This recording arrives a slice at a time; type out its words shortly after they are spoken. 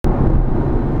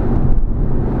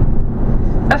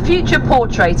future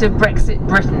portrait of Brexit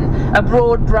Britain, a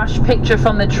broad brush picture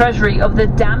from the Treasury of the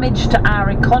damage to our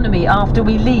economy after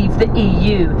we leave the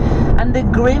EU, and the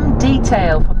grim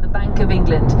detail from the Bank of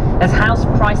England as house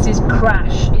prices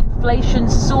crash, inflation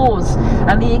soars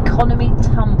and the economy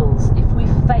tumbles if we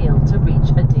fail to reach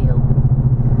a deal.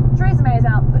 Theresa May is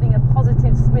out putting a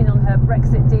positive spin on her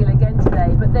Brexit deal again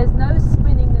today, but there's no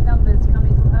spinning